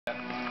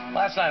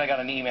Last night I got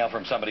an email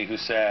from somebody who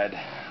said,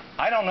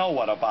 I don't know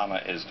what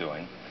Obama is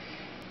doing.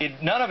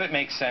 None of it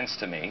makes sense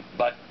to me,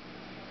 but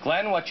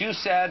Glenn, what you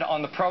said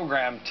on the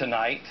program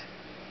tonight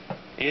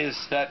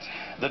is that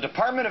the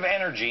Department of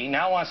Energy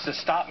now wants to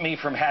stop me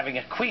from having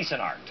a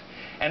Cuisinart.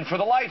 And for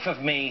the life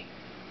of me,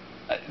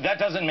 that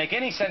doesn't make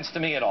any sense to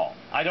me at all.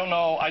 I don't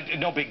know,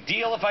 no big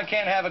deal if I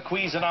can't have a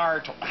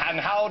Cuisinart, and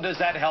how does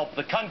that help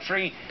the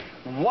country?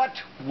 What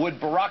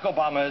would Barack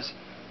Obama's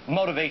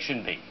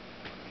motivation be?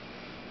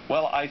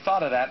 Well, I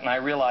thought of that and I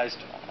realized,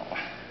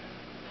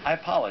 I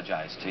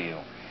apologize to you.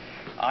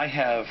 I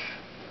have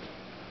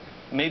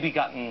maybe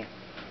gotten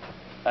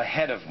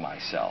ahead of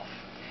myself.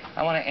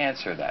 I want to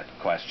answer that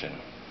question.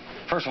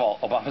 First of all,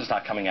 Obama's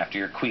not coming after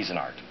your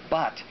Cuisinart,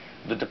 but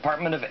the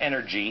Department of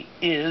Energy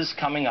is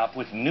coming up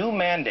with new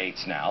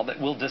mandates now that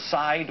will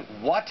decide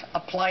what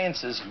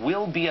appliances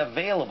will be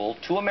available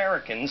to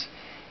Americans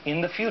in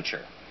the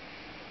future.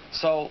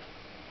 So,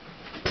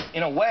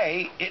 in a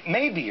way, it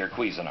may be your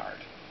Cuisinart.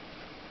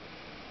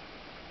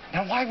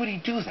 Now, why would he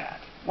do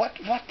that?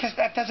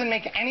 That doesn't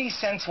make any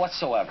sense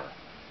whatsoever.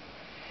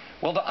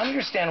 Well, to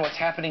understand what's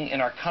happening in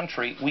our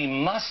country, we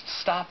must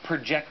stop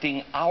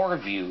projecting our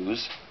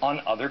views on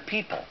other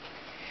people.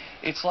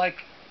 It's like,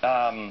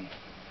 why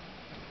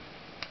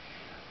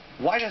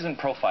doesn't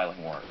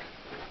profiling work?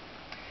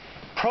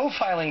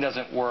 Profiling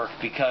doesn't work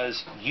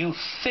because you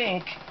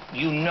think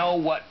you know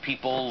what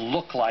people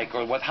look like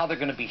or how they're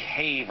going to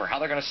behave or how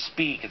they're going to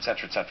speak,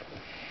 etc., etc.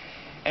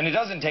 And it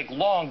doesn't take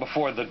long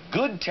before the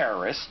good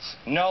terrorists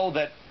know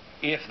that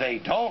if they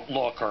don't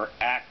look or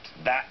act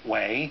that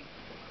way,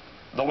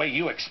 the way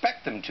you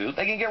expect them to,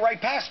 they can get right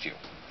past you.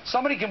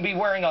 Somebody can be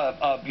wearing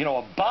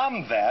a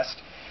bomb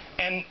vest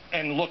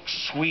and look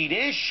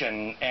Swedish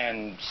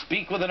and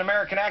speak with an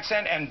American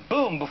accent, and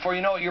boom, before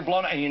you know it, you're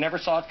blown out and you never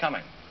saw it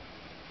coming.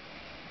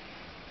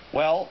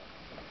 Well,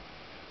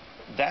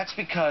 that's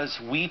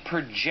because we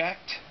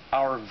project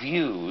our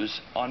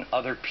views on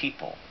other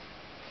people.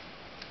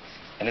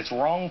 And it's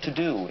wrong to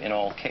do in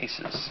all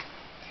cases.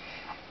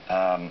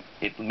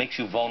 It makes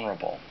you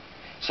vulnerable.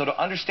 So to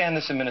understand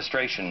this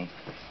administration,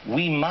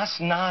 we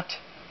must not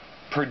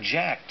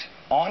project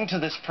onto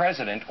this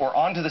president or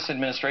onto this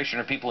administration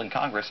or people in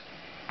Congress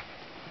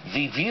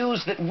the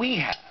views that we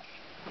have,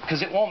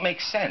 because it won't make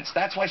sense.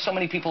 That's why so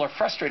many people are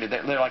frustrated.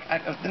 They're like,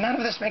 none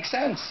of this makes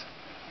sense.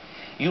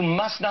 You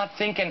must not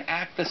think and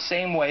act the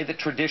same way that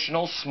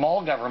traditional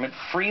small government,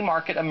 free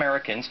market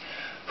Americans,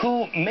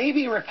 who may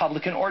be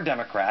Republican or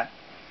Democrat,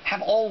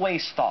 have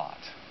always thought.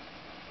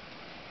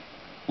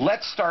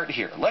 Let's start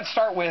here. Let's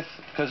start with,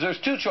 because there's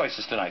two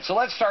choices tonight. So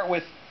let's start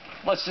with,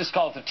 let's just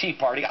call it the Tea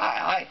Party.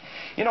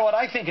 You know what,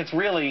 I think it's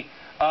really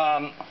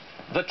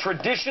the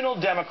traditional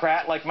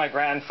Democrat, like my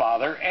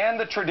grandfather, and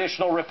the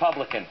traditional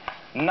Republican,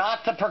 not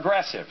the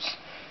progressives,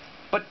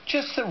 but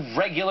just the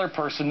regular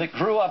person that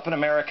grew up in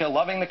America,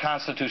 loving the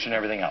Constitution and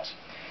everything else.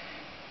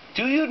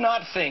 Do you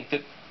not think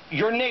that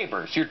your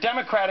neighbors, your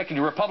Democratic and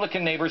your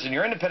Republican neighbors and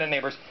your independent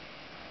neighbors,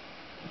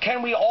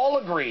 can we all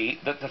agree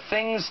that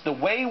the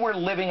way we're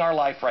living our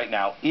life right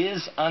now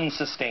is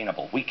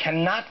unsustainable? We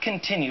cannot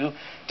continue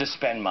to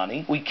spend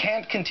money. We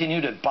can't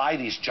continue to buy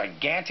these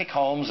gigantic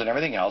homes and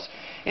everything else.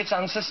 It's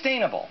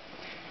unsustainable.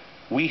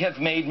 We have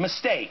made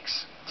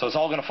mistakes, so it's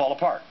all going to fall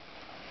apart.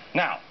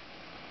 Now,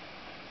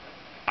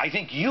 I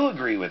think you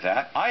agree with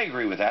that. I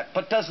agree with that.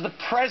 But does the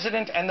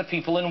president and the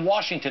people in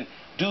Washington,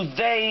 do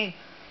they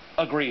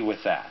agree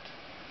with that?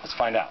 Let's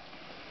find out.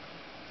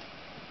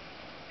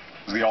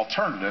 The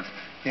alternative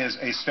is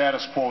a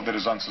status quo that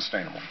is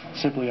unsustainable.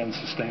 Simply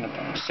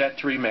unsustainable. Set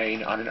to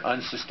remain on an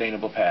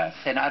unsustainable path.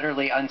 An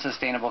utterly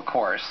unsustainable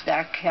course.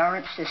 That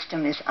current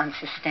system is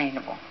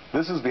unsustainable.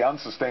 This is the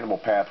unsustainable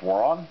path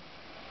we're on.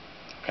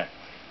 Okay.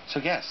 So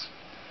yes,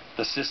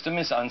 the system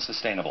is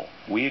unsustainable.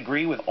 We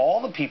agree with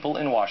all the people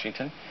in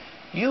Washington.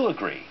 You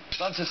agree.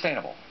 It's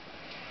unsustainable.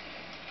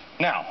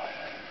 Now,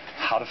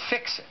 how to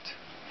fix it?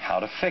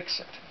 How to fix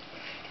it?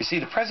 You see,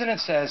 the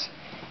president says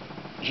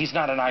he's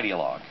not an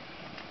ideologue.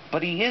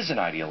 But he is an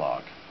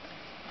ideologue.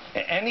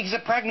 And he's a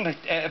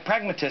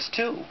pragmatist,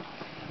 too.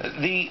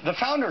 The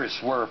founders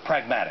were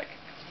pragmatic.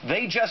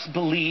 They just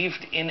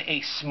believed in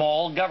a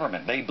small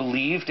government. They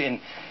believed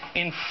in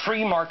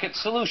free market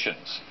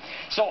solutions.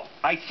 So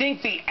I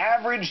think the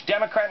average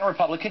Democrat and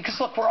Republican, because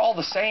look, we're all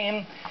the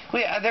same.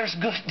 There's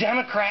good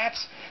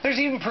Democrats. There's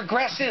even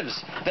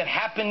progressives that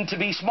happen to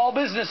be small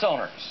business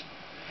owners.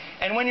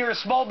 And when you're a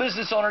small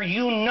business owner,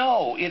 you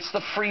know it's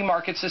the free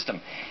market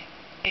system.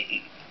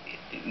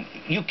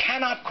 You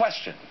cannot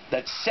question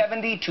that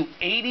 70 to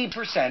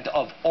 80%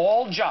 of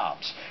all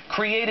jobs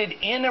created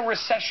in a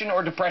recession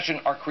or depression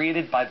are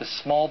created by the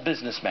small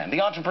businessman,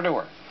 the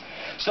entrepreneur.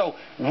 So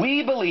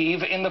we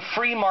believe in the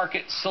free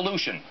market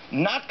solution,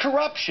 not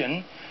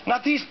corruption,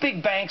 not these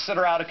big banks that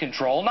are out of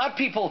control, not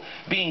people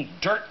being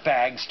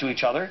dirtbags to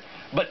each other,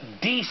 but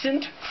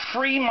decent,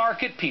 free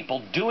market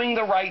people doing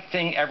the right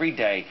thing every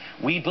day.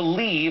 We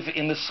believe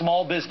in the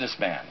small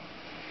businessman.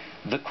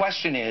 The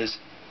question is,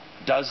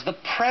 does the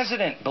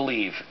president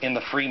believe in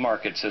the free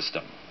market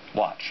system?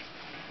 Watch.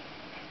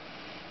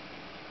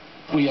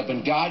 We have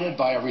been guided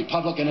by a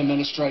Republican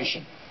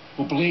administration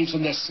who believes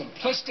in this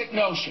simplistic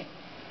notion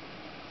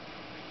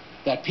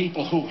that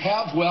people who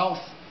have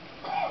wealth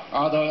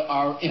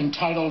are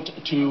entitled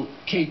to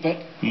keep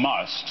it.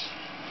 Must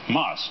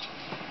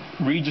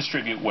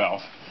redistribute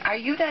wealth. Are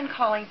you then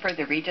calling for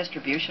the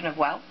redistribution of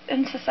wealth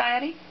in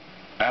society?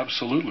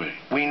 Absolutely.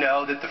 We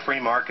know that the free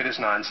market is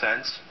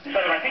nonsense. So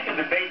I think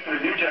the debate for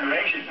the new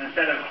generations,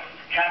 instead of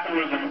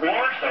capitalism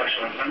or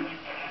socialism,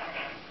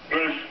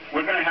 is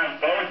we're going to have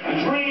both.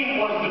 The dream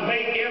was to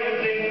make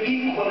everything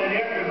equal in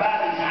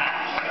everybody's house.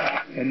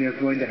 And there's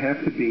going to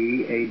have to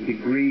be a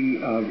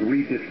degree of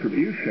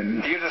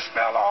redistribution. You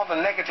dispel all the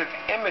negative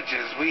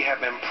images we have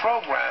been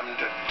programmed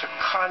to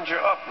conjure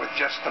up with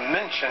just the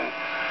mention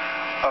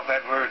of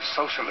that word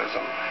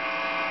socialism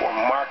or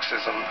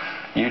Marxism.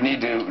 You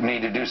need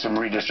to do some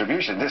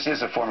redistribution. This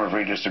is a form of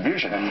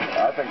redistribution. And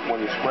I think when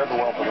you spread the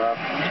wealth around,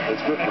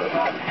 it's good for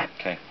everybody.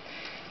 Okay.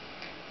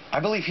 I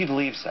believe he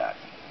believes that.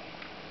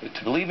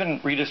 To believe in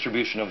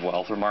redistribution of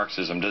wealth or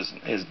Marxism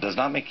does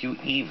not make you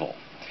evil.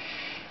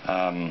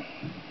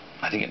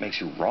 I think it makes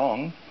you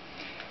wrong.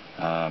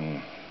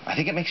 I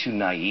think it makes you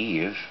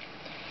naive.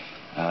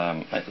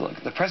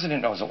 Look, the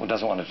president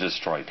doesn't want to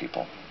destroy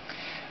people.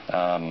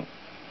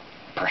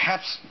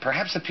 Perhaps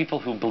the people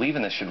who believe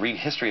in this should read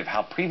history of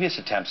how previous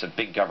attempts at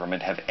big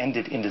government have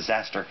ended in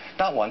disaster,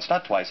 not once,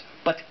 not twice,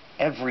 but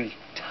every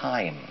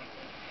time.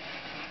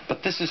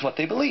 But this is what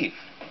they believe,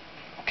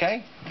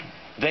 okay?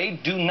 They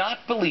do not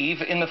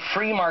believe in the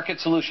free market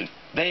solution.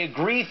 They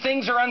agree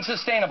things are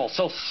unsustainable,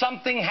 so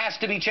something has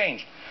to be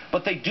changed.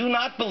 But they do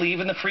not believe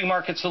in the free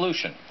market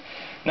solution.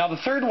 Now, the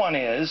third one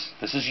is,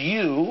 this is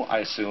you, I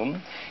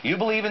assume, you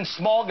believe in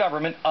small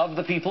government of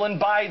the people and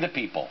by the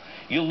people.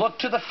 You look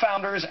to the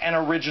founders and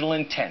original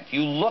intent.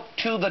 You look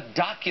to the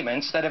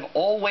documents that have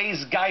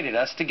always guided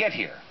us to get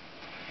here.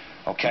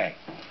 Okay.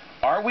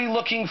 Are we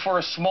looking for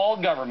a small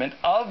government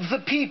of the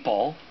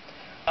people,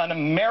 an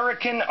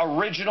American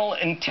original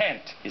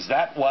intent? Is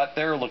that what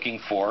they're looking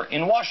for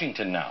in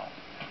Washington now?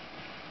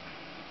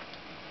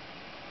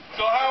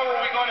 So how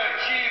are we going to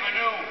achieve a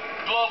new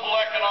global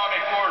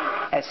economic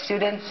order? As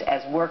students,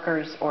 as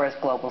workers, or as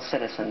global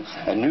citizens?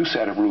 A new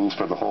set of rules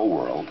for the whole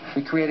world.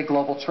 We created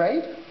global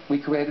trade.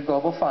 We created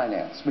global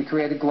finance. We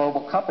created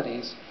global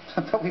companies.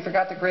 But we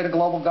forgot to create a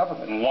global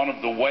government. And one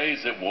of the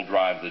ways that will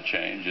drive the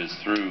change is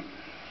through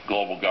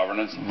global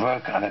governance.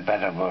 Work on a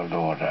better world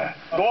order.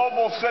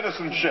 Global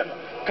citizenship.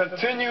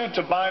 Continue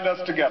to bind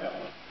us together.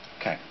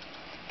 Okay.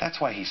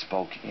 That's why he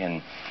spoke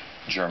in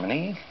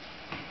Germany,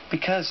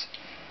 because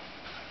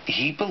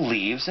he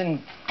believes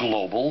in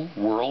global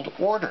world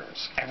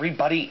orders.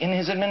 Everybody in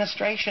his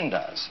administration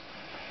does.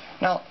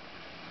 Now,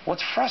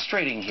 what's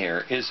frustrating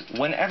here is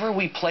whenever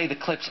we play the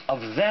clips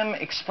of them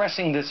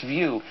expressing this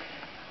view,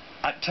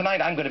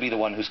 tonight I'm going to be the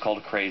one who's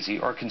called crazy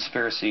or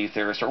conspiracy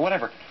theorist or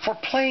whatever for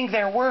playing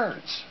their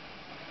words.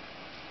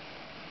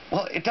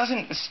 Well, it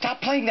doesn't.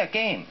 Stop playing that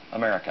game,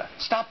 America.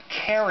 Stop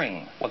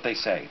caring what they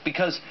say,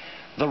 because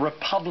the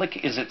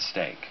republic is at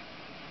stake.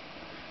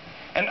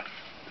 And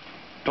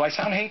do I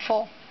sound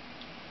hateful?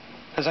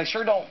 Because I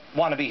sure don't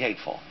want to be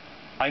hateful.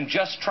 I'm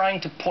just trying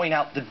to point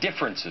out the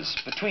differences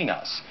between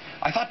us.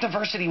 I thought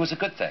diversity was a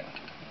good thing.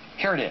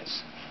 Here it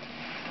is.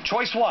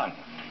 Choice 1,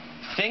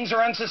 things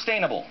are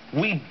unsustainable.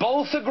 We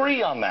both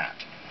agree on that.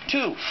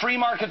 2, free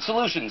market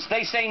solutions.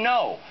 They say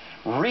no.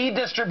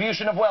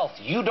 Redistribution of wealth.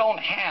 You don't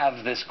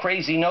have this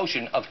crazy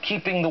notion of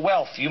keeping the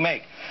wealth you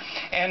make.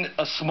 And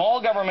a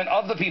small government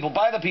of the people,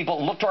 by the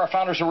people, look to our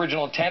founders'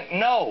 original intent.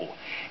 No.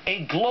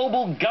 A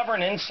global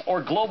governance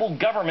or global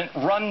government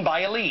run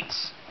by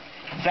elites.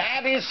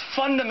 That is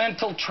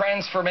fundamental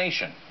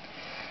transformation.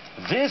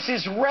 This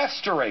is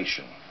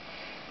restoration.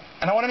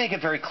 And I want to make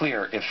it very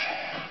clear,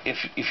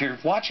 if you're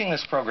watching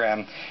this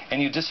program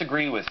and you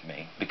disagree with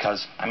me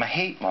because I'm a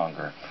hate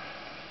monger,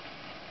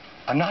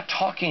 I'm not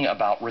talking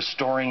about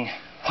restoring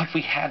what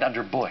we had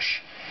under Bush.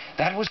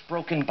 That was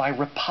broken by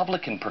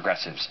Republican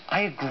progressives.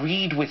 I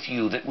agreed with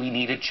you that we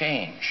needed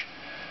change.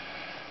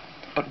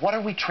 But what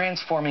are we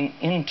transforming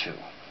into?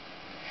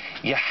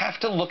 You have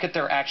to look at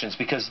their actions,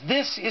 because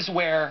this is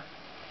where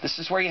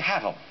you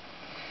have them.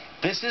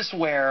 This is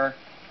where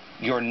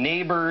your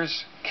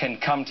neighbors can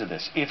come to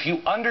this. If you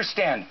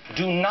understand,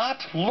 do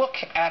not look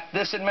at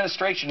this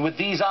administration with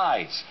these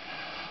eyes.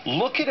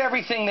 Look at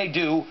everything they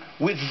do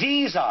with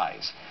these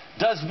eyes.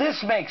 Does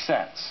this make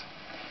sense?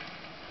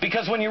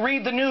 Because when you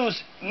read the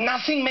news,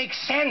 nothing makes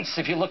sense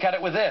if you look at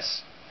it with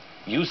this.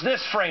 Use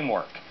this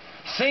framework.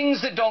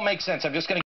 Things that don't make sense. I'm just going to